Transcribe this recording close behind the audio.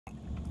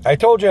I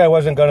told you I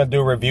wasn't going to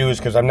do reviews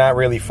because I'm not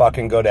really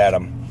fucking good at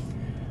them.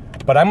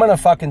 But I'm going to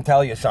fucking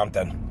tell you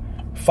something.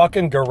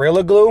 Fucking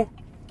Gorilla Glue.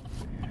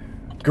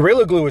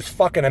 Gorilla Glue is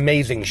fucking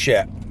amazing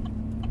shit.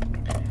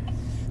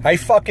 I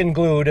fucking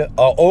glued a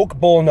oak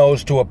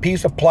bullnose to a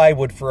piece of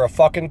plywood for a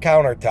fucking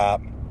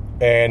countertop.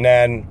 And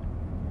then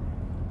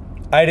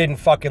I didn't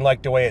fucking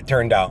like the way it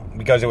turned out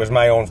because it was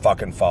my own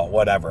fucking fault.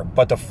 Whatever.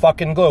 But the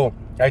fucking glue,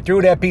 I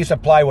threw that piece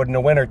of plywood in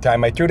the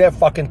wintertime. I threw that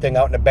fucking thing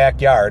out in the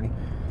backyard.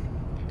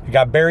 It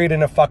got buried in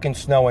the fucking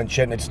snow and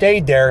shit. And it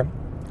stayed there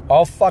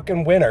all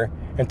fucking winter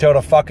until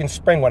the fucking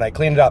spring when I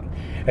cleaned it up.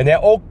 And that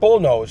oak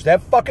bullnose,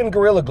 that fucking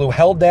Gorilla Glue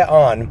held that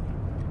on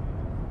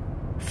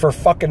for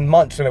fucking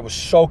months, and it was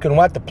soaking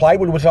wet. The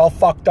plywood was all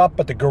fucked up,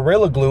 but the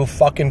Gorilla Glue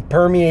fucking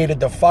permeated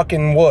the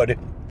fucking wood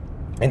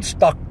and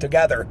stuck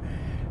together.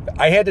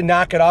 I had to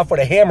knock it off with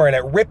a hammer, and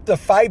it ripped the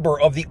fiber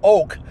of the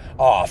oak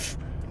off.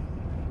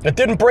 It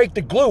didn't break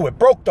the glue. It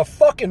broke the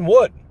fucking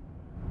wood.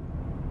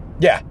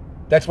 Yeah,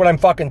 that's what I'm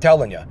fucking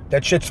telling you.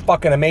 That shit's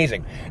fucking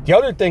amazing. The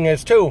other thing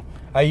is, too,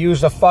 I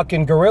used a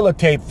fucking Gorilla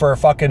Tape for a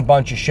fucking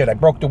bunch of shit. I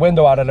broke the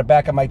window out of the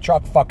back of my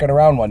truck fucking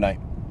around one night.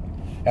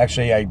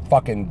 Actually, I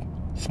fucking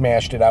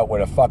smashed it out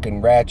with a fucking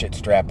ratchet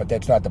strap, but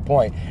that's not the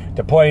point.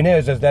 The point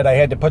is that I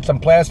had to put some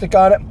plastic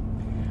on it.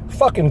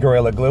 Fucking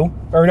Gorilla Glue.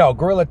 Or no,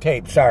 Gorilla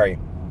Tape, sorry.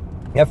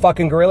 That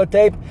fucking Gorilla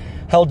Tape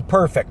held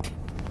perfect.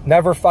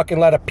 Never fucking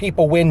let a peep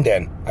of wind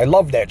in. I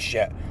love that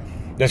shit.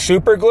 The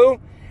super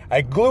glue,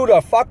 I glued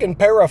a fucking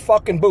pair of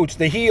fucking boots.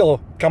 The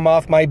heel come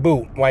off my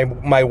boot,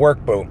 my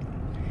work boot.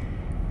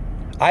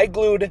 I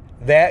glued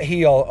that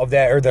heel of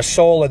that, or the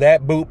sole of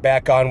that boot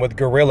back on with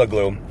Gorilla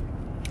Glue.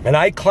 And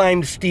I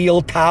climbed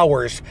steel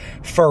towers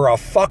for a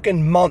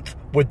fucking month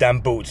with them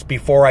boots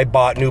before I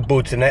bought new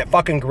boots. And that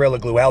fucking Gorilla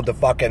Glue held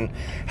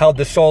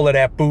the sole of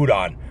that boot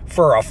on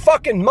for a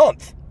fucking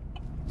month.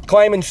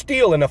 Climbing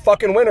steel in the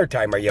fucking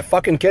wintertime. Are you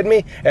fucking kidding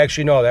me?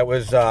 Actually, no, that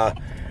was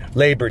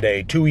Labor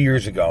Day 2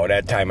 years ago,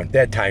 that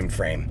time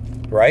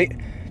frame, right?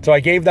 So I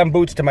gave them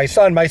boots to my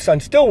son. My son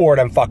still wore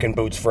them fucking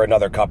boots for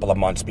another couple of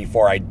months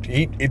before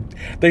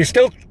they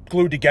still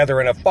glued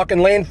together in a fucking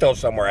landfill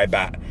somewhere, I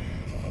bet.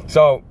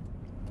 So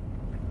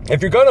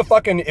if you're gonna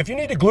if you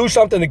need to glue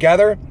something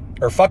together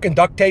or fucking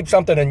duct tape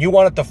something and you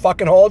want it to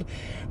fucking hold,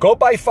 go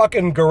buy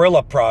fucking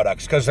Gorilla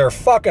products because they're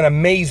fucking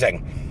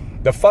amazing.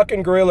 The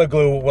fucking Gorilla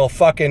Glue will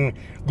fucking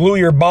glue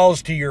your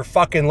balls to your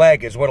fucking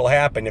leg is what'll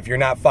happen if you're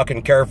not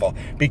fucking careful.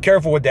 Be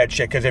careful with that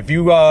shit, because if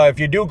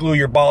you do glue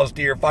your balls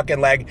to your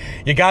fucking leg,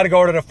 you gotta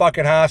go to the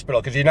fucking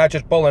hospital, because you're not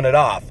just pulling it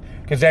off,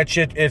 because that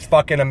shit is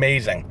fucking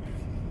amazing.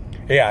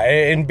 Yeah,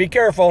 and be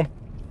careful.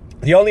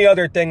 The only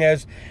other thing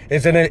is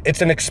it's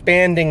an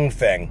expanding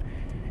thing.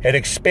 It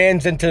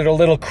expands into the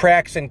little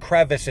cracks and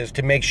crevices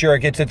to make sure it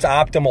gets its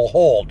optimal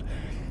hold.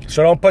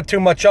 So don't put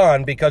too much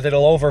on, because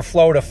it'll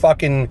overflow to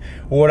fucking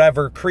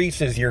whatever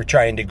creases you're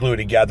trying to glue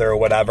together or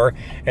whatever,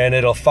 and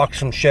it'll fuck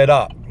some shit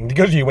up,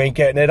 because you ain't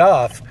getting it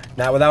off,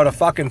 not without a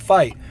fucking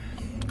fight.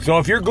 So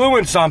if you're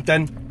gluing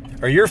something,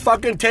 or you're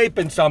fucking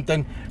taping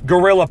something,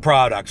 Gorilla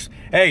products.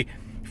 Hey,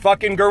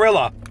 fucking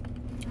Gorilla,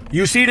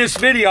 you see this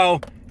video,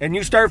 and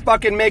you start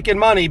fucking making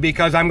money,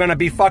 because I'm gonna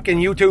be fucking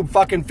YouTube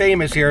fucking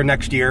famous here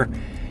next year.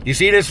 You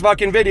see this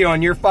fucking video,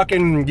 and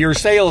your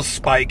sales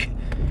spike.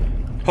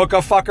 Hook a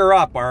fucker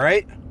up, all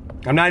right?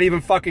 I'm not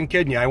even fucking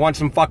kidding you. I want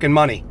some fucking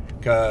money,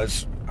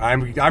 because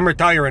I'm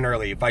retiring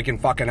early if I can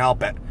fucking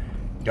help it,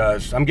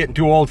 because I'm getting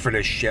too old for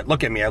this shit.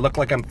 Look at me. I look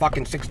like I'm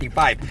fucking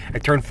 65. I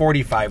turned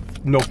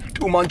 45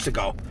 2 months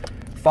ago.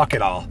 Fuck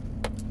it all.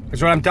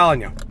 That's what I'm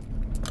telling you.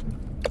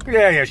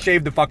 Yeah,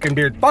 shave the fucking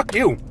beard. Fuck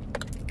you.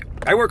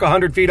 I work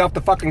 100 feet off the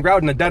fucking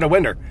ground in the dead of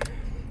winter.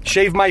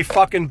 Shave my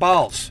fucking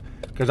balls,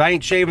 because I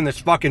ain't shaving this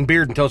fucking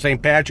beard until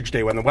St. Patrick's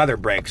Day when the weather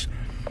breaks.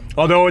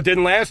 Although it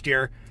didn't last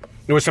year.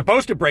 It was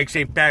supposed to break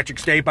St.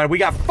 Patrick's Day, but we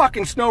got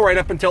fucking snow right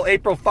up until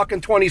April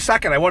fucking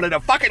 22nd. I wanted to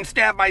fucking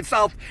stab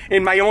myself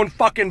in my own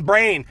fucking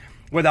brain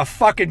with a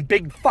fucking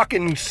big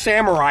fucking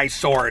samurai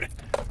sword.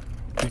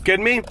 You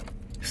kidding me?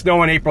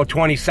 Snow on April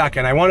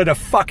 22nd. I wanted to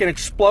fucking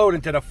explode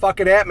into the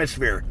fucking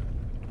atmosphere.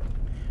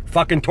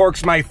 Fucking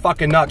torques my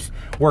fucking nuts.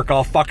 Work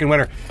all fucking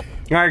winter.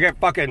 You know, I get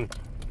fucking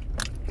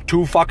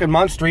 2 fucking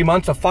months, 3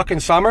 months of fucking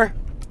summer.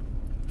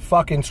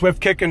 Fucking swift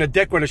kicking a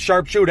dick with a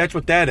sharp shoe. That's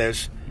what that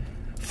is.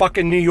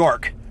 Fucking New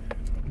York.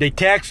 They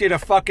tax you to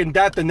fucking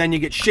death, and then you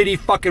get shitty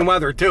fucking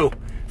weather too.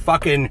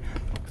 Fucking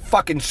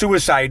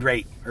suicide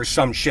rate or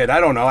some shit. I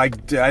don't know. I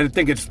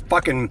think it's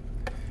fucking,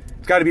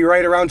 it's got to be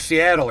right around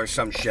Seattle or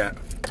some shit.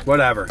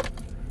 Whatever.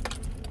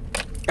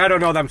 I don't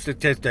know them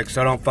statistics,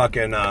 so don't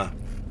fucking, I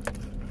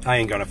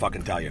ain't gonna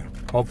fucking tell you.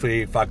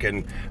 Hopefully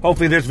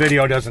this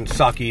video doesn't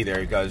suck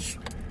either, because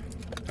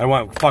I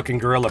want fucking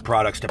Gorilla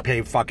products to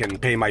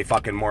pay my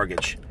fucking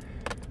mortgage.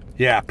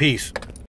 Yeah, peace.